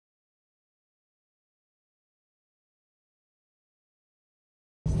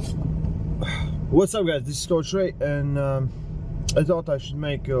What's up, guys? This is Coach Ray, and I thought I should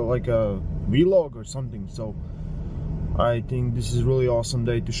make like a vlog or something. So I think this is a really awesome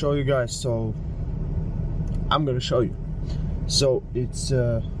day to show you guys. So I'm gonna show you. So it's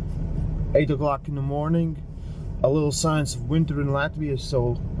 8 o'clock in the morning. A little signs of winter in Latvia.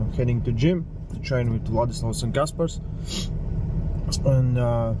 So I'm heading to gym to train with Vladislavs and Kaspars,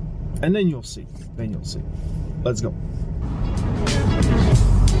 and then you'll see. Let's go.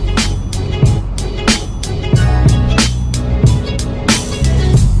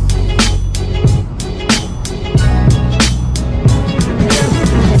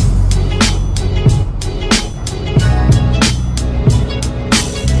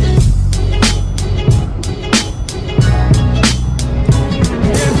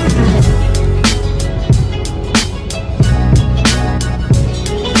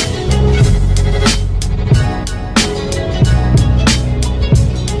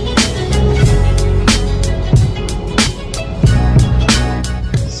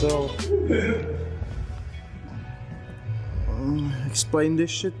 Explain this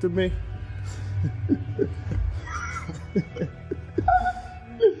shit to me.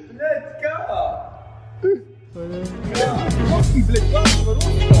 Let's go! Fucking блядь,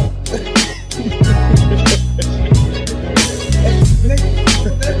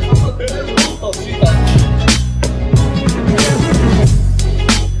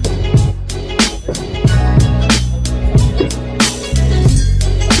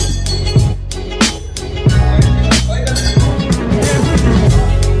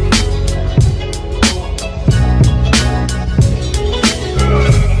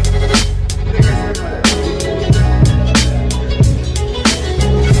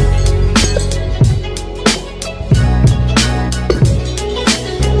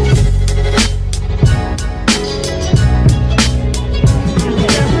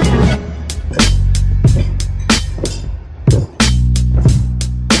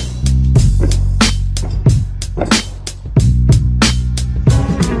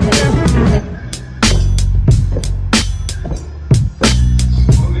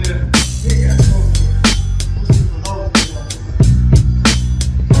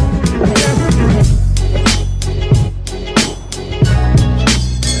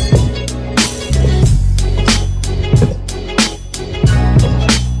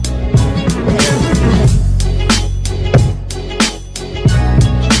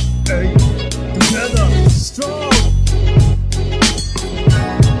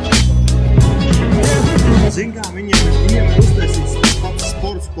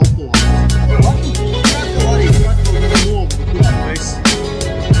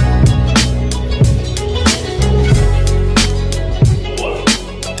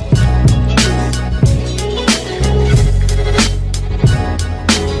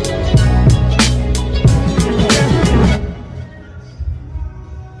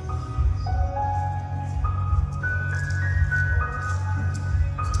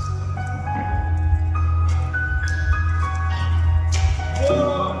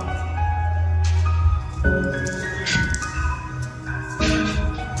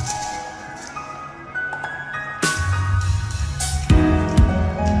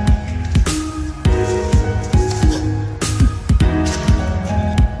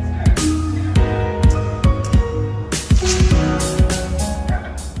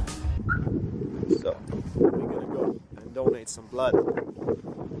 donate some blood.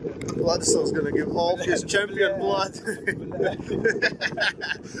 Vladislav's gonna give all his champion blood.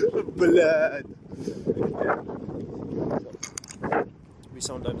 Blood. We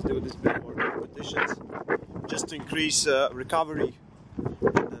sometimes do this before competitions, just to increase recovery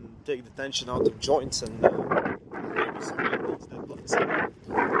and take the tension out of joints, and maybe somebody needs that blood. So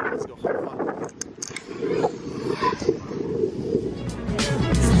let's go have fun.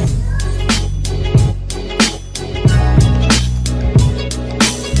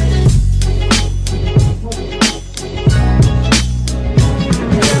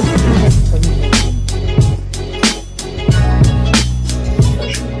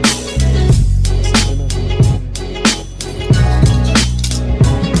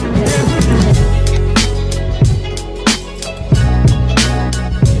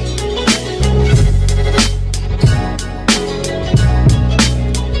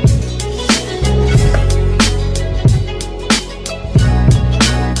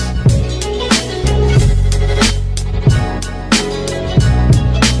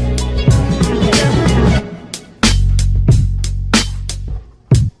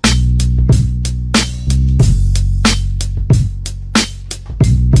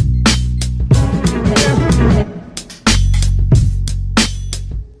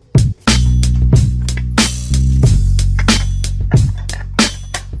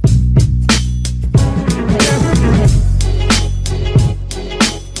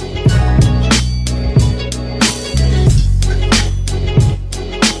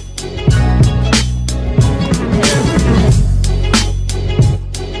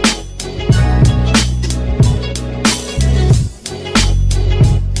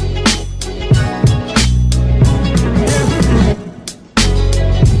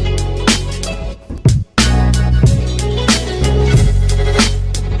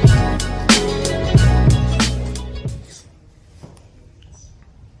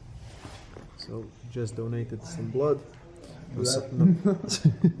 So just donated some blood.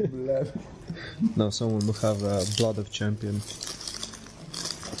 Blood. Now someone will have blood of champion.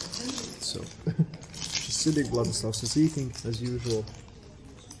 So just sitting, Vladislav is eating as usual.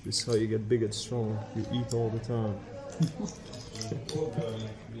 This is how you get big and strong. You eat all the time.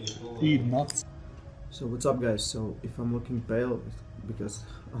 Eat nuts. So what's up, guys? So if I'm looking pale, it's because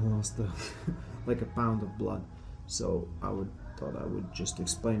I lost like a pound of blood. So thought I would just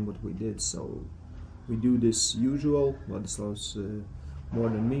explain what we did. So we do this usual. Vladislav's more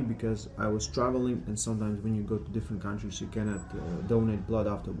than me because I was traveling, and sometimes when you go to different countries you cannot donate blood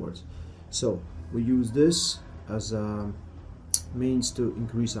afterwards. So we use this as a means to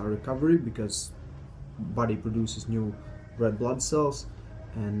increase our recovery because body produces new red blood cells,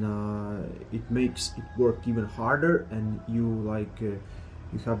 and it makes it work even harder, and you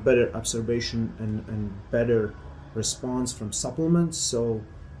have better absorption and better response from supplements. So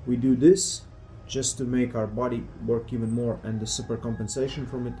we do this just to make our body work even more, and the super compensation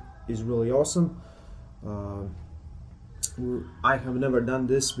from it is really awesome. I have never done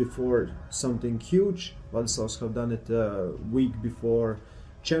this before, something huge. Vladislavs have done it a week before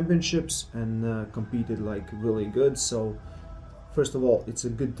championships and competed like really good. So first of all, it's a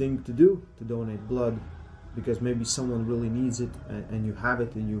good thing to do, to donate blood, because maybe someone really needs it and you have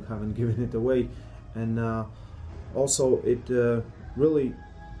it and you haven't given it away. And also it really,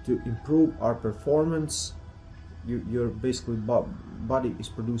 to improve our performance, your basically body is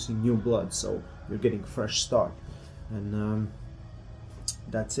producing new blood, so you're getting fresh start. And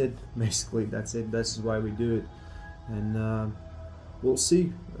that's it, basically, that's it. This is why we do it. And we'll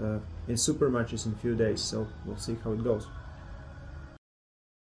see in super matches in a few days, so we'll see how it goes.